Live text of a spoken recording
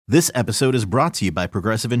This episode is brought to you by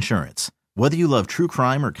Progressive Insurance. Whether you love true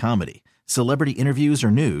crime or comedy, celebrity interviews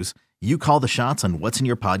or news, you call the shots on what's in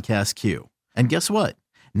your podcast queue. And guess what?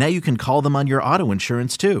 Now you can call them on your auto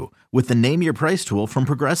insurance too with the Name Your Price tool from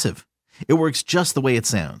Progressive. It works just the way it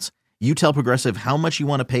sounds. You tell Progressive how much you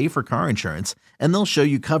want to pay for car insurance, and they'll show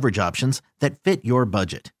you coverage options that fit your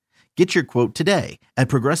budget. Get your quote today at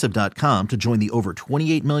Progressive.com to join the over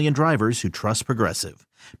 28 million drivers who trust Progressive.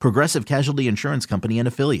 Progressive Casualty Insurance Company and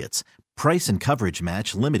Affiliates. Price and coverage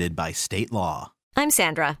match limited by state law. I'm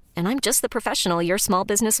Sandra, and I'm just the professional your small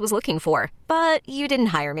business was looking for. But you didn't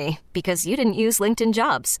hire me because you didn't use LinkedIn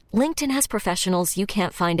Jobs. LinkedIn has professionals you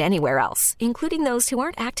can't find anywhere else, including those who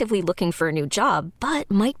aren't actively looking for a new job, but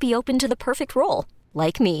might be open to the perfect role,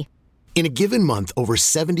 like me. In a given month, over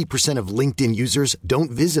 70% of LinkedIn users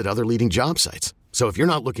don't visit other leading job sites. So if you're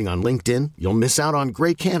not looking on LinkedIn, you'll miss out on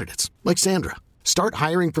great candidates like Sandra. Start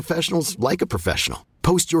hiring professionals like a professional.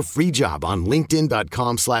 Post your free job on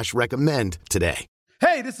linkedin.com/recommend today.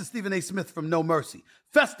 Hey, this is Stephen A. Smith from No Mercy.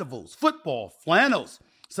 Festivals, football, flannels.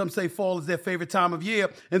 Some say fall is their favorite time of year.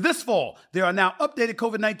 And this fall, there are now updated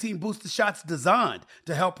COVID-19 booster shots designed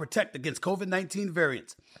to help protect against COVID-19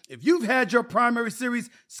 variants. If you've had your primary series,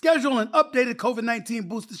 schedule an updated COVID-19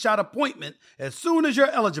 booster shot appointment as soon as you're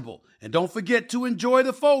eligible. And don't forget to enjoy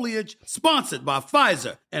the foliage, sponsored by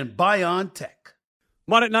Pfizer and BioNTech.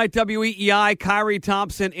 Monday Night WEEI, Kyrie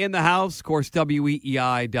Thompson in the house. Of course,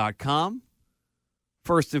 WEEI.com.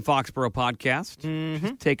 First in Foxborough podcast.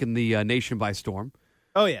 Just taking the nation by storm.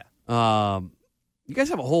 Oh, yeah. You guys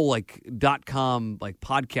have a whole .com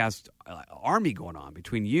podcast army going on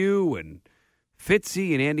between you and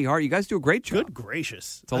Fitzy and Andy Hart. You guys do a great job. Good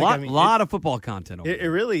gracious. It's a lot of football content over It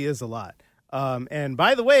really is a lot. And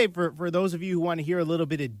by the way, for those of you who want to hear a little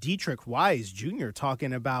bit of Dietrich Wise Jr.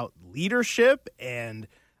 talking about leadership and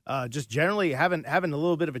just generally having a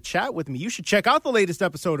little bit of a chat with me, you should check out the latest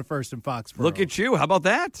episode of First and Foxborough. Look at you. How about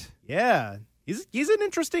that? Yeah. He's an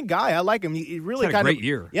interesting guy. I like him. He really had a great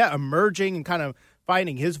year. Yeah, emerging and kind of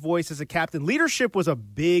finding his voice as a captain. Leadership was a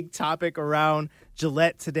big topic around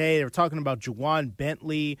Gillette today. They were talking about Juwan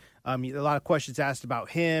Bentley. A lot of questions asked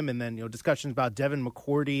about him, and then discussions about Devin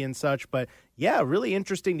McCourty and such. But yeah, really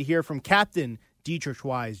interesting to hear from Captain Dietrich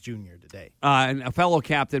Wise Jr. today. And a fellow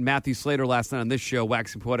captain, Matthew Slater, last night on this show,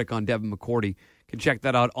 waxing poetic on Devin McCourty. Can check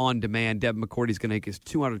that out on demand. Devin McCourty's going to make his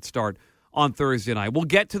 200th start on Thursday night. We'll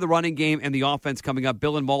get to the running game and the offense coming up.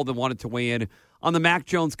 Bill and Malden wanted to weigh in on the Mac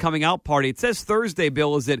Jones coming out party. It says Thursday,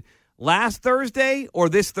 Bill. Is it last Thursday or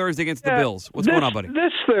this Thursday against the Bills? What's going on, buddy?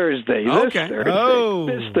 This Thursday. Okay.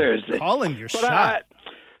 This Thursday. Calling your shot.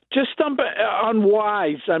 Just on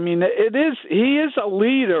Wise. I mean, he is a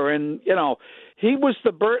leader, and, he was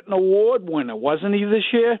the Burton Award winner, wasn't he, this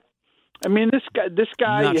year? I mean, this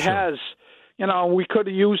guy Not has, we could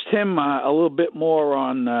have used him a little bit more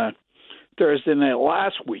on Thursday night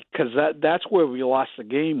last week, because that's where we lost the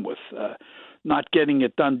game with not getting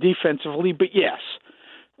it done defensively. But yes,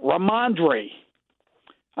 Ramondre.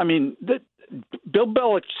 I mean, Bill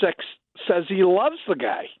Belichick says he loves the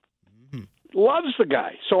guy. Loves the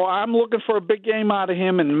guy. So I'm looking for a big game out of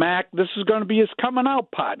him. And Mac, this is going to be his coming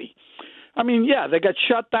out party. I mean, yeah, they got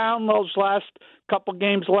shut down those last couple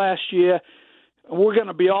games last year. We're going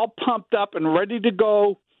to be all pumped up and ready to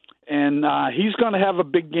go. And he's going to have a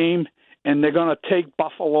big game. And they're going to take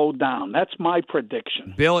Buffalo down. That's my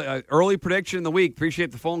prediction. Bill, early prediction of the week.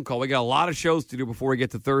 Appreciate the phone call. We got a lot of shows to do before we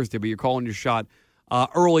get to Thursday, but you're calling your shot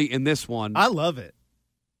early in this one. I love it.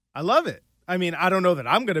 I mean, I don't know that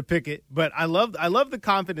I'm going to pick it, but I love the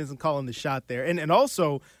confidence in calling the shot there. And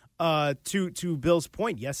also, to Bill's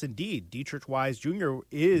point, yes, indeed, Dietrich Wise Jr.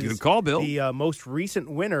 is Good call, Bill. The most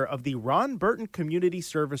recent winner of the Ron Burton Community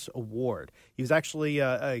Service Award. He was actually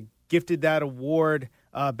gifted that award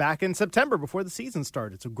back in September before the season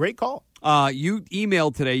started. It's a great call. You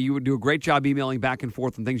emailed today. You would do a great job emailing back and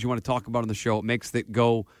forth on things you want to talk about on the show. It makes it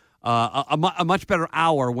go a much better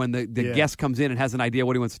hour when the guest comes in and has an idea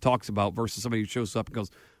what he wants to talk about versus somebody who shows up and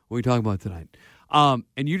goes, what are we talking about tonight?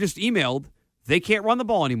 And you just emailed, they can't run the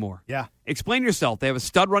ball anymore. Yeah. Explain yourself. They have a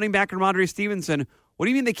stud running back in Ramondre Stevenson. What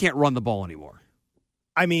do you mean they can't run the ball anymore?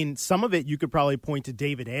 I mean, some of it you could probably point to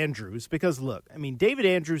David Andrews because, look, I mean, David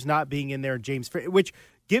Andrews not being in there, which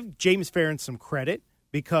give James Ferentz some credit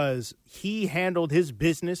because he handled his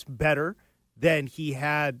business better than he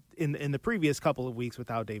had in the previous couple of weeks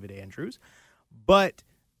without David Andrews. But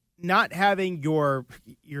not having your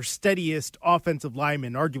steadiest offensive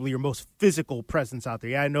lineman, arguably your most physical presence out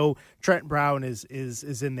there. Yeah, I know Trent Brown is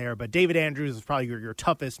in there, but David Andrews is probably your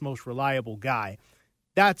toughest, most reliable guy.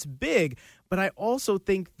 That's big, but I also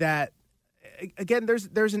think that, again,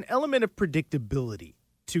 there's an element of predictability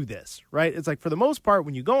to this, right? It's like, for the most part,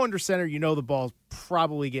 when you go under center, you know the ball's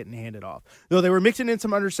probably getting handed off. Though they were mixing in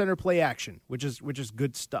some under center play action, which is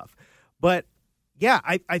good stuff. But yeah,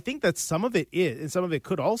 I think that some of it is, and some of it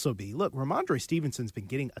could also be, look, Ramondre Stevenson's been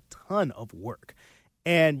getting a ton of work.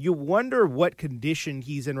 And you wonder what condition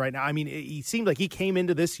he's in right now. I mean, he seemed like he came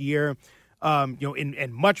into this year, in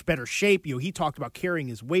much better shape. He talked about carrying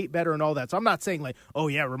his weight better and all that. So I'm not saying like, oh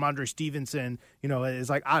yeah, Ramondre Stevenson, is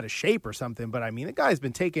like out of shape or something. But I mean, the guy's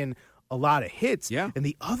been taking a lot of hits. Yeah. And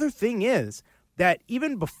the other thing is that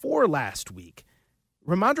even before last week,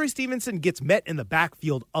 Ramondre Stevenson gets met in the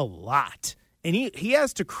backfield a lot. And he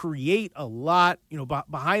has to create a lot,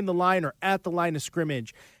 behind the line or at the line of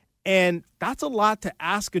scrimmage. And that's a lot to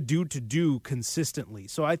ask a dude to do consistently.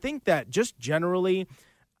 So I think that just generally,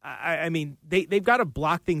 I mean, they've got to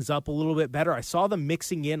block things up a little bit better. I saw them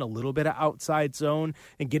mixing in a little bit of outside zone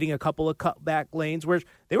and getting a couple of cutback lanes, where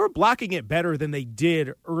they were blocking it better than they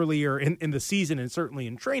did earlier in the season and certainly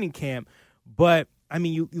in training camp. But I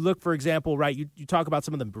mean, you look, for example, right, you talk about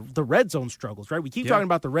some of the red zone struggles, right? We keep talking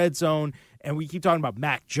about the red zone, and we keep talking about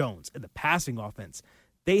Mac Jones and the passing offense.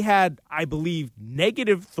 They had, I believe,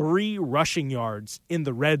 -3 rushing yards in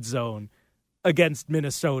the red zone against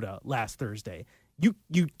Minnesota last Thursday.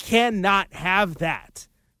 You cannot have that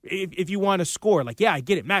if you want to score. Like, yeah, I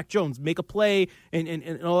get it. Mac Jones, make a play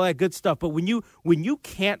and all that good stuff. But when you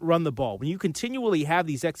can't run the ball, when you continually have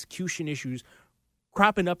these execution issues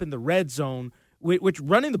cropping up in the red zone, which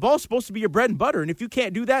running the ball is supposed to be your bread and butter. And if you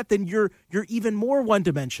can't do that, then you're even more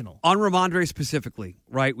one-dimensional. On Ramondre specifically,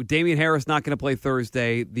 right, with Damian Harris not going to play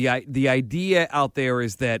Thursday, the idea out there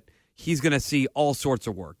is that he's going to see all sorts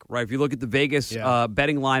of work, right? If you look at the Vegas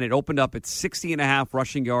betting line, it opened up at 60.5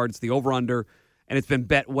 rushing yards, the over-under, and it's been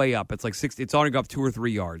bet way up. It's like 60. It's only go up 2 or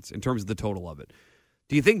 3 yards in terms of the total of it.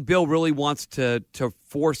 Do you think Bill really wants to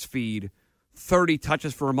force feed 30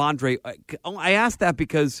 touches for Ramondre? I asked that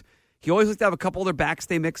because he always likes to have a couple other backs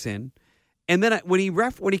they mix in. And then when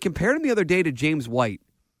he compared him the other day to James White,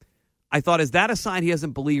 I thought, is that a sign he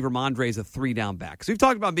doesn't believe Ramondre is a 3-down back? Because we've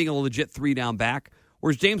talked about being a legit 3-down back,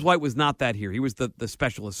 whereas James White was not that here. He was the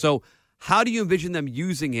specialist. So how do you envision them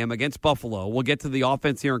using him against Buffalo? We'll get to the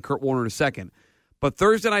offense here and Kurt Warner in a second. But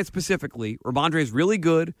Thursday night specifically, Ramondre is really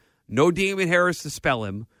good. No Damian Harris to spell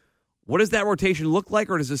him. What does that rotation look like?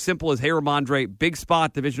 Or is it as simple as, hey, Ramondre, big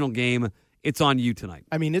spot, divisional game, it's on you tonight?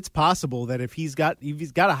 I mean, it's possible that if he's got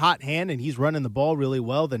a hot hand and he's running the ball really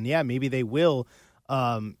well, then yeah, maybe they will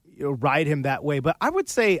ride him that way. But I would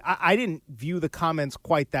say I didn't view the comments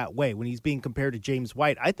quite that way when he's being compared to James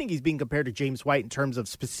White. I think he's being compared to James White in terms of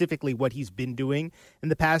specifically what he's been doing in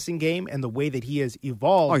the passing game and the way that he has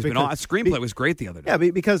evolved. Oh, he's been on. A screenplay was great the other day.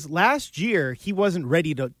 Yeah, because last year he wasn't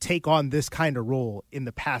ready to take on this kind of role in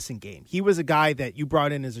the passing game. He was a guy that you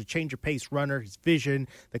brought in as a change of pace runner, his vision,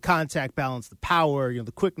 the contact balance, the power,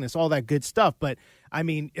 the quickness, all that good stuff. But I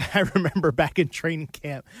mean, I remember back in training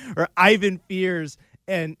camp, or Ivan Fears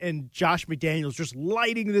and Josh McDaniels just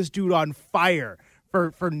lighting this dude on fire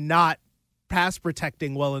for not pass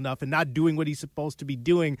protecting well enough and not doing what he's supposed to be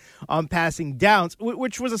doing on passing downs,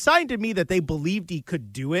 which was a sign to me that they believed he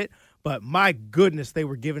could do it. But my goodness, they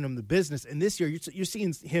were giving him the business. And this year, you're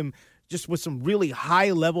seeing him just with some really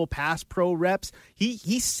high-level pass pro reps.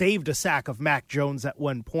 He saved a sack of Mac Jones at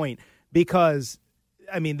one point because –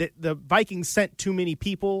 I mean, the Vikings sent too many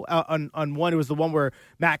people on one. It was the one where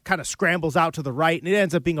Mac kind of scrambles out to the right, and it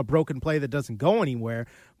ends up being a broken play that doesn't go anywhere.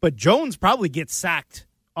 But Jones probably gets sacked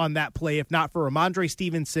on that play, if not for Ramondre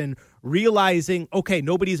Stevenson realizing, okay,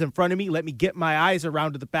 nobody's in front of me. Let me get my eyes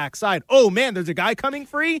around to the backside. Oh, man, there's a guy coming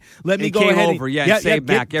free. Let me go ahead. Over, save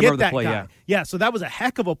Mac. Get the play, guy. Yeah, so that was a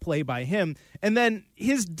heck of a play by him. And then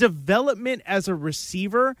his development as a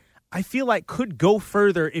receiver, I feel like could go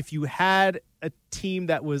further if you had a team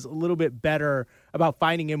that was a little bit better about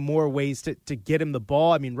finding him more ways to get him the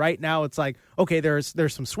ball. I mean, right now it's like, okay, there's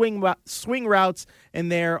some swing routes,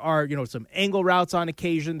 and there are some angle routes on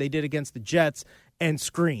occasion. They did against the Jets, and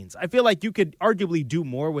screens. I feel like you could arguably do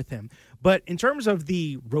more with him. But in terms of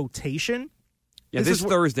the rotation, this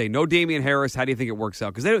Thursday, no Damian Harris. How do you think it works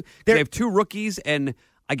out? Because they have 2 rookies, and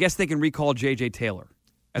I guess they can recall J.J. Taylor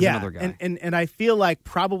as another guy. And I feel like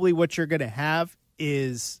probably what you're going to have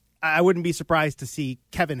is, I wouldn't be surprised to see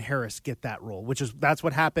Kevin Harris get that role, that's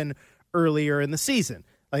what happened earlier in the season.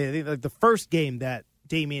 I think the first game that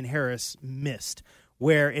Damian Harris missed,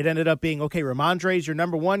 where it ended up being, okay, Ramondre is your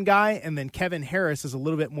number one guy, and then Kevin Harris is a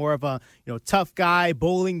little bit more of a tough guy,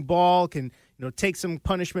 bowling ball, can take some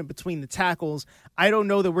punishment between the tackles. I don't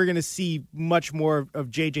know that we're going to see much more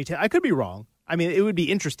of J.J. Taylor. I could be wrong. I mean, it would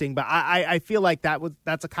be interesting, but I feel like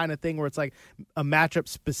that's a kind of thing where it's like a matchup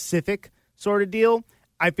specific sort of deal.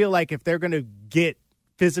 I feel like if they're going to get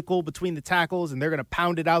physical between the tackles and they're going to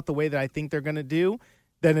pound it out the way that I think they're going to do,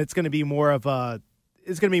 then it's going to be more of a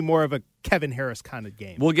Kevin Harris kind of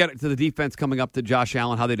game. We'll get to the defense coming up, to Josh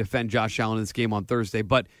Allen, how they defend Josh Allen in this game on Thursday.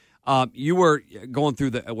 But you were going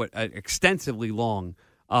through the extensively long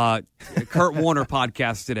Kurt Warner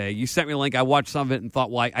podcast today. You sent me a link. I watched some of it and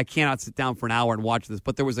thought, well, I cannot sit down for an hour and watch this.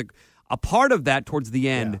 But there was a part of that towards the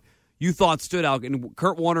end you thought stood out. And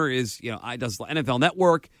Kurt Warner does NFL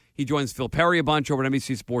Network. He joins Phil Perry a bunch over at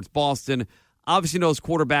NBC Sports Boston. Obviously knows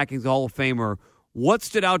quarterbacking. He's a Hall of Famer. What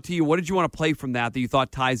stood out to you? What did you want to play from that you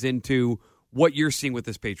thought ties into what you're seeing with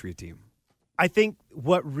this Patriot team? I think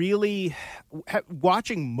what really,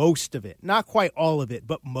 watching most of it, not quite all of it,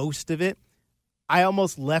 but most of it, I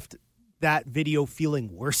almost left that video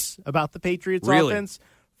feeling worse about the Patriots offense,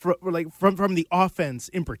 from the offense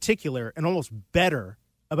in particular, and almost better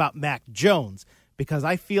about Mac Jones, because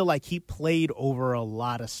I feel like he played over a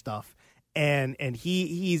lot of stuff, and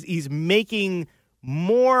he's making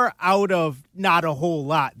more out of not a whole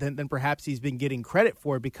lot than perhaps he's been getting credit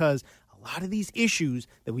for, because a lot of these issues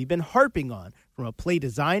that we've been harping on from a play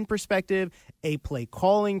design perspective, a play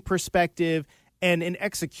calling perspective, and an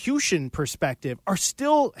execution perspective are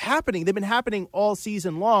still happening. They've been happening all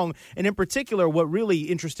season long. And in particular, what really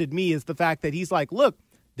interested me is the fact that he's like, look,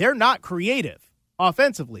 they're not creative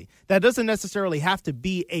offensively. That doesn't necessarily have to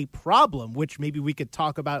be a problem, which maybe we could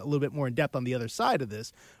talk about a little bit more in depth on the other side of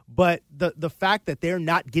this. But the fact that they're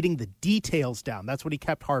not getting the details down, that's what he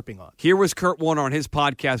kept harping on. Here was Kurt Warner on his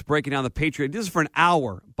podcast breaking down the Patriot. This is for an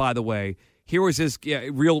hour, by the way. Here was his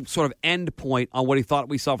real sort of end point on what he thought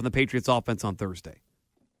we saw from the Patriots offense on Thursday.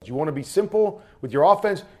 You want to be simple with your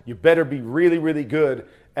offense, you better be really, really good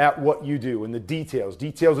at what you do and the details.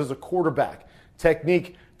 Details as a quarterback,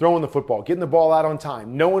 technique, throwing the football, getting the ball out on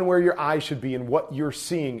time, knowing where your eyes should be and what you're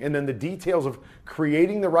seeing, and then the details of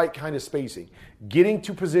creating the right kind of spacing, getting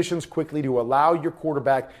to positions quickly to allow your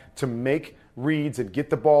quarterback to make reads and get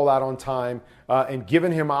the ball out on time, and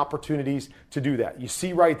giving him opportunities to do that. You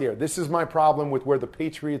see right there, this is my problem with where the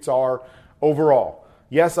Patriots are overall.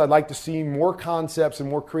 Yes, I'd like to see more concepts and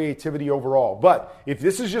more creativity overall, but if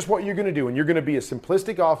this is just what you're going to do and you're going to be a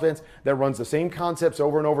simplistic offense that runs the same concepts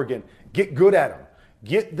over and over again, get good at them.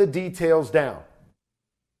 Get the details down.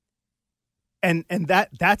 And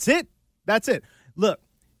that's it. That's it. Look,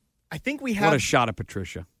 I think we have... What a shot at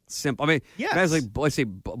Patricia. Simple. I mean, yes. Guys like, let's say,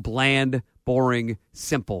 bland, boring,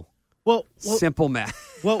 simple. Well, simple math.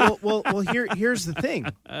 well. Here's the thing,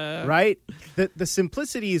 right? The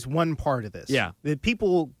simplicity is one part of this. Yeah. That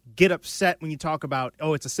people get upset when you talk about,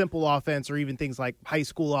 it's a simple offense, or even things like high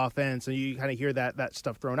school offense, and you kind of hear that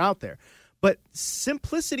stuff thrown out there. But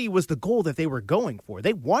simplicity was the goal that they were going for.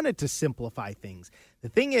 They wanted to simplify things. The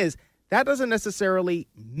thing is, that doesn't necessarily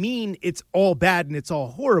mean it's all bad and it's all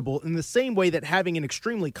horrible, in the same way that having an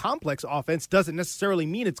extremely complex offense doesn't necessarily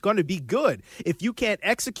mean it's going to be good. If you can't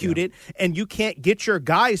execute it and you can't get your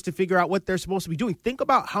guys to figure out what they're supposed to be doing, think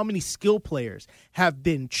about how many skill players have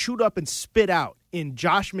been chewed up and spit out in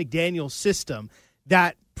Josh McDaniels' system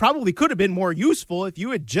that probably could have been more useful if you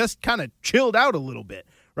had just kind of chilled out a little bit,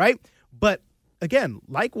 right? But again,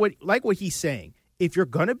 like what he's saying, if you're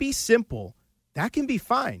going to be simple, that can be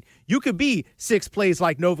fine. You could be 6 plays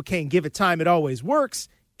like Novocaine, give it time, it always works,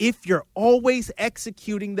 if you're always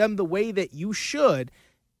executing them the way that you should,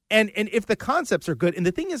 and if the concepts are good. And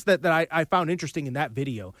the thing is that I found interesting in that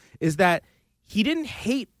video is that he didn't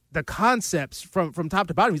hate the concepts from top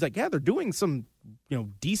to bottom. He's like, yeah, they're doing some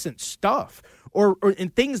decent stuff or in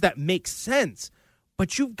things that make sense,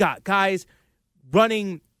 but you've got guys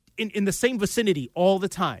running in the same vicinity all the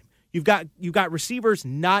time. You've got receivers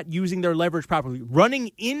not using their leverage properly,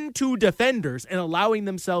 running into defenders and allowing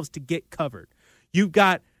themselves to get covered. You've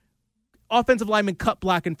got offensive linemen cut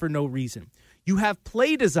blocking for no reason. You have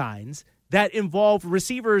play designs that involve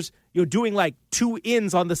receivers doing like 2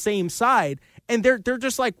 ins on the same side, and they're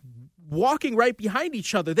just like walking right behind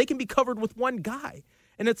each other. They can be covered with one guy.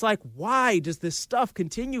 And it's like, why does this stuff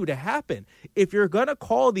continue to happen? If you're going to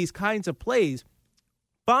call these kinds of plays,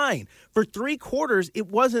 fine. For 3 quarters, it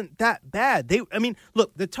wasn't that bad.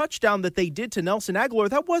 Look, the touchdown that they did to Nelson Aguilar,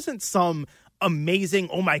 that wasn't some amazing,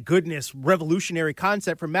 oh my goodness, revolutionary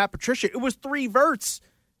concept from Matt Patricia. It was 3 verts.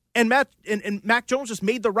 And Mac Jones just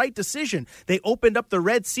made the right decision. They opened up the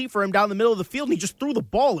Red Sea for him down the middle of the field, and he just threw the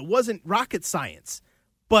ball. It wasn't rocket science.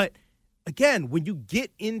 But again, when you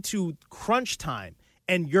get into crunch time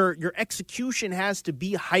and your execution has to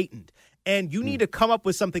be heightened, and you need to come up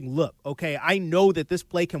with something. Look, okay, I know that this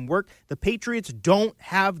play can work. The Patriots don't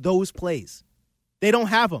have those plays. They don't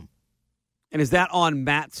have them. And is that on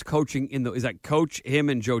Matt's coaching? Is that coach him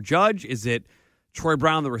and Joe Judge? Is it Troy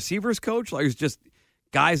Brown, the receivers coach? Like, it's just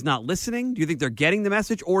guys not listening? Do you think they're getting the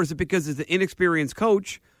message? Or is it because it's an inexperienced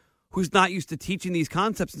coach who's not used to teaching these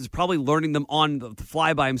concepts and is probably learning them on the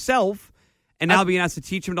fly by himself and now being asked to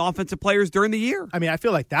teach them to offensive players during the year? I mean, I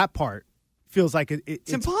feel like that part feels like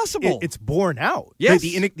it's impossible. It's borne out. Yes.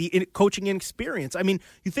 The coaching inexperience. I mean,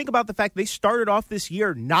 you think about the fact they started off this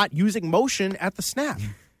year not using motion at the snap.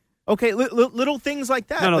 Okay, little things like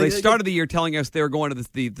that. No, they started the year telling us they were going to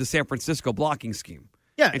the San Francisco blocking scheme.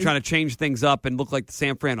 Yeah, and trying to change things up and look like the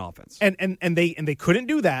San Fran offense. And they couldn't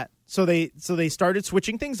do that. So they started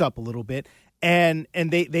switching things up a little bit, and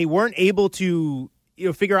they weren't able to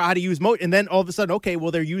figure out how to use motion. And then all of a sudden, okay, well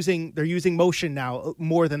they're using motion now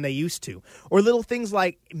more than they used to. Or little things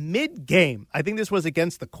like mid game. I think this was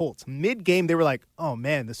against the Colts. Mid game, they were like, oh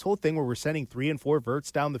man, this whole thing where we're sending 3 and 4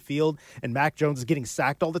 verts down the field and Mac Jones is getting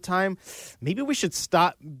sacked all the time. Maybe we should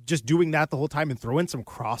stop just doing that the whole time and throw in some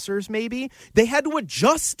crossers. Maybe they had to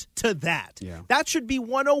adjust to that. Yeah. That should be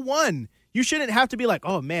 101. You shouldn't have to be like,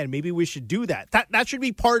 oh man, maybe we should do that. That should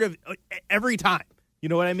be part of every time. You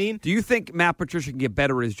know what I mean? Do you think Matt Patricia can get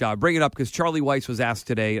better at his job? Bring it up because Charlie Weiss was asked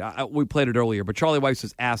today. We played it earlier, but Charlie Weiss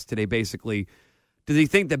was asked today basically, does he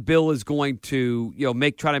think that Bill is going to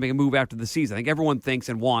try to make a move after the season? I think everyone thinks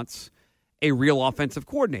and wants a real offensive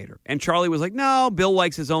coordinator. And Charlie was like, no, Bill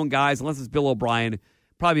likes his own guys. Unless it's Bill O'Brien,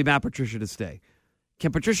 probably Matt Patricia to stay.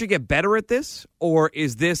 Can Patricia get better at this? Or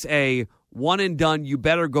is this a one and done, you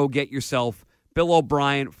better go get yourself Bill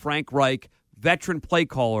O'Brien, Frank Reich, veteran play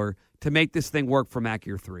caller, to make this thing work for Mac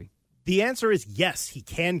year 3? The answer is yes, he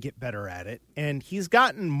can get better at it, and he's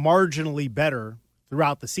gotten marginally better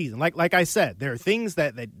throughout the season. Like I said, there are things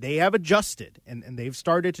that they have adjusted, and they've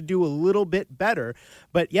started to do a little bit better.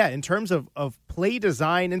 But, yeah, in terms of play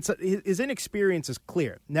design, and so his inexperience is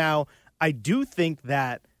clear. Now, I do think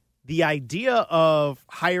that the idea of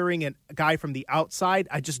hiring a guy from the outside,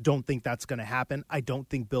 I just don't think that's going to happen. I don't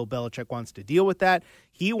think Bill Belichick wants to deal with that.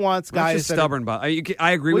 He wants guys. It's just stubborn, but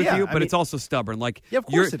I agree with you, but it's also stubborn. Like, yeah, of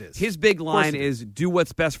course it is. His big line is do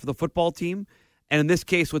what's best for the football team. And in this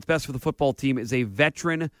case, what's best for the football team is a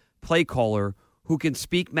veteran play caller who can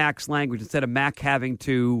speak Mac's language instead of Mac having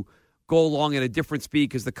to go along at a different speed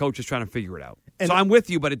because the coach is trying to figure it out. And so I'm with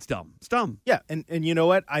you, but it's dumb. It's dumb. Yeah, and you know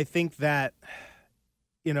what? I think that,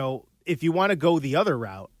 if you want to go the other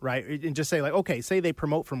route, right, and just say like, okay, say they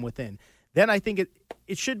promote from within, then I think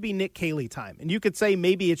it should be Nick Caley time. And you could say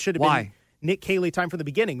maybe it should have been Nick Caley time from the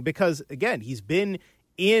beginning because, again, he's been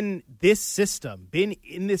in this system, been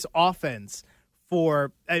in this offense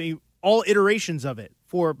for, all iterations of it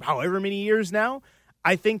for however many years now.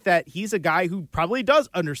 I think that he's a guy who probably does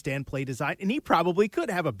understand play design, and he probably could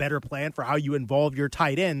have a better plan for how you involve your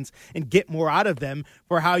tight ends and get more out of them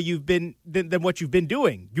for how you've been than what you've been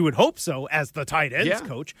doing. You would hope so as the tight ends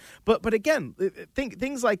coach. But again,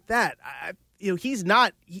 things like that. He's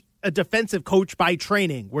not a defensive coach by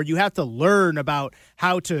training where you have to learn about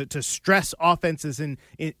how to stress offenses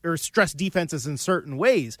or stress defenses in certain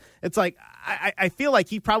ways. It's like I feel like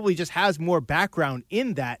he probably just has more background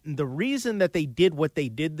in that. And the reason that they did what they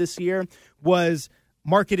did this year was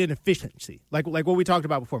market inefficiency, like what we talked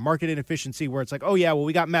about before, market inefficiency, where it's like, oh yeah, well,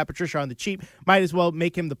 we got Matt Patricia on the cheap, might as well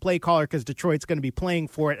make him the play caller because Detroit's going to be playing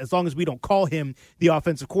for it as long as we don't call him the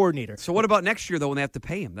offensive coordinator. So what about next year though when they have to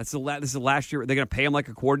pay him? This is the last year. They're going to pay him like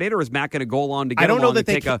a coordinator, or is Matt going to go along to get along and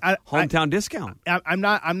take a hometown discount? I'm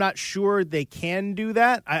not sure they can do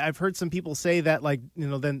that. I've heard some people say that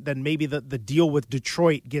then maybe the deal with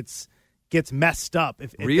Detroit gets messed up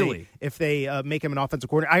if they make him an offensive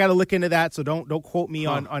coordinator. I got to look into that, so don't quote me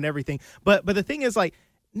on everything. But the thing is, like,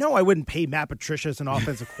 no, I wouldn't pay Matt Patricia as an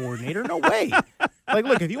offensive coordinator. No way. Like,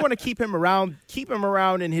 look, if you want to keep him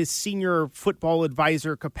around in his senior football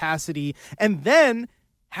advisor capacity, and then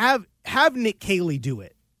have Nick Caley do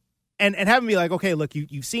it, and have him be like, okay, look,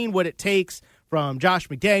 you've seen what it takes from Josh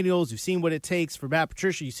McDaniels, you've seen what it takes for Matt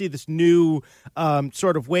Patricia. You see this new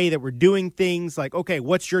sort of way that we're doing things. Like, okay,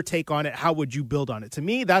 what's your take on it? How would you build on it? To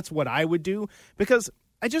me, that's what I would do, because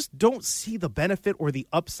I just don't see the benefit or the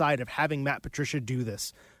upside of having Matt Patricia do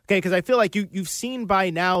this. Okay, because I feel like you've seen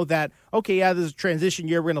by now that, okay, yeah, this is a transition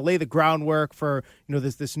year. We're going to lay the groundwork for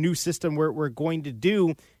this new system we're going to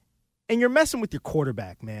do, and you're messing with your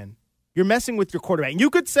quarterback, man. You're messing with your quarterback. And you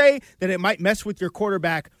could say that it might mess with your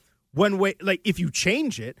quarterback one way, like if you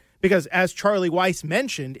change it, because as Charlie Weiss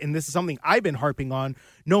mentioned, and this is something I've been harping on,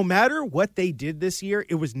 no matter what they did this year,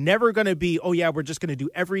 it was never going to be, oh yeah, we're just going to do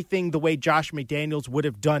everything the way Josh McDaniels would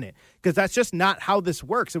have done it, because that's just not how this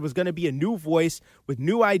works. It was going to be a new voice with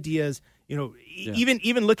new ideas.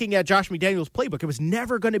 Even looking at Josh McDaniels' playbook, it was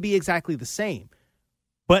never going to be exactly the same.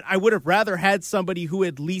 But I would have rather had somebody who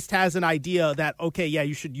at least has an idea that, okay, yeah,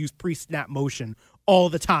 you should use pre-snap motion all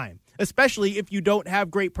the time, especially if you don't have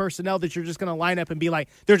great personnel that you're just going to line up and be like,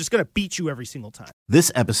 they're just going to beat you every single time.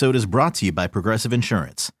 This episode is brought to you by Progressive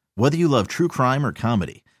Insurance. Whether you love true crime or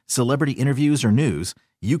comedy, celebrity interviews or news,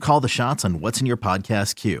 you call the shots on what's in your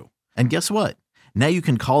podcast queue. And guess what? Now you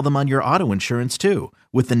can call them on your auto insurance too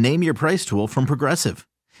with the Name Your Price tool from Progressive.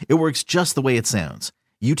 It works just the way it sounds.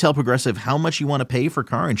 You tell Progressive how much you want to pay for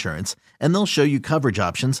car insurance, and they'll show you coverage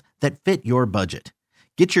options that fit your budget.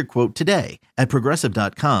 Get your quote today at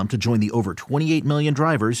Progressive.com to join the over 28 million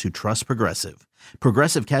drivers who trust Progressive.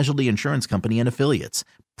 Progressive Casualty Insurance Company and Affiliates.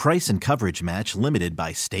 Price and coverage match limited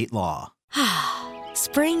by state law.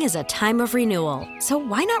 Spring is a time of renewal, so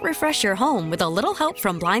why not refresh your home with a little help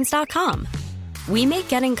from Blinds.com? We make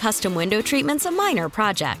getting custom window treatments a minor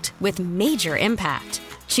project with major impact.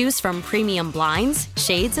 Choose from premium blinds,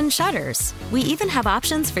 shades, and shutters. We even have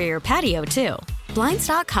options for your patio, too.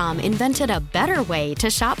 Blinds.com invented a better way to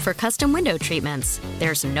shop for custom window treatments.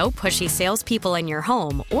 There's no pushy salespeople in your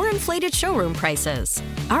home or inflated showroom prices.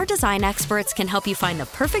 Our design experts can help you find the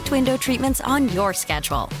perfect window treatments on your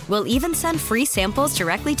schedule. We'll even send free samples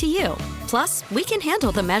directly to you. Plus, we can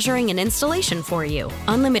handle the measuring and installation for you.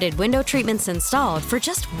 Unlimited window treatments installed for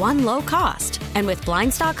just one low cost. And with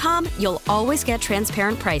Blinds.com, you'll always get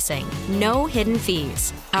transparent pricing. No hidden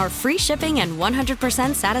fees. Our free shipping and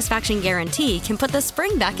 100% satisfaction guarantee can put the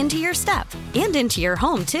spring back into your step and into your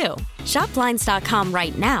home, too. Shop Blinds.com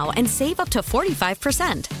right now and save up to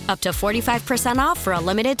 45%. Up to 45% off for a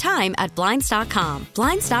limited time at Blinds.com.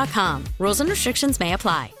 Blinds.com. Rules and restrictions may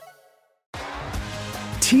apply.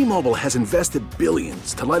 T-Mobile has invested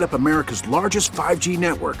billions to light up America's largest 5G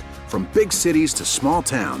network, from big cities to small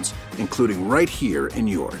towns, including right here in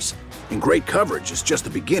yours. And great coverage is just the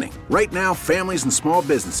beginning. Right now, families and small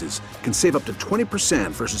businesses can save up to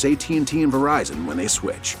 20% versus AT&T and Verizon when they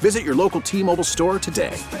switch. Visit your local T-Mobile store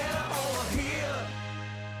today.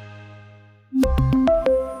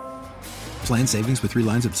 Plan savings with 3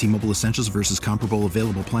 lines of T-Mobile Essentials versus comparable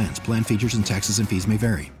available plans. Plan features and taxes and fees may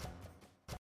vary.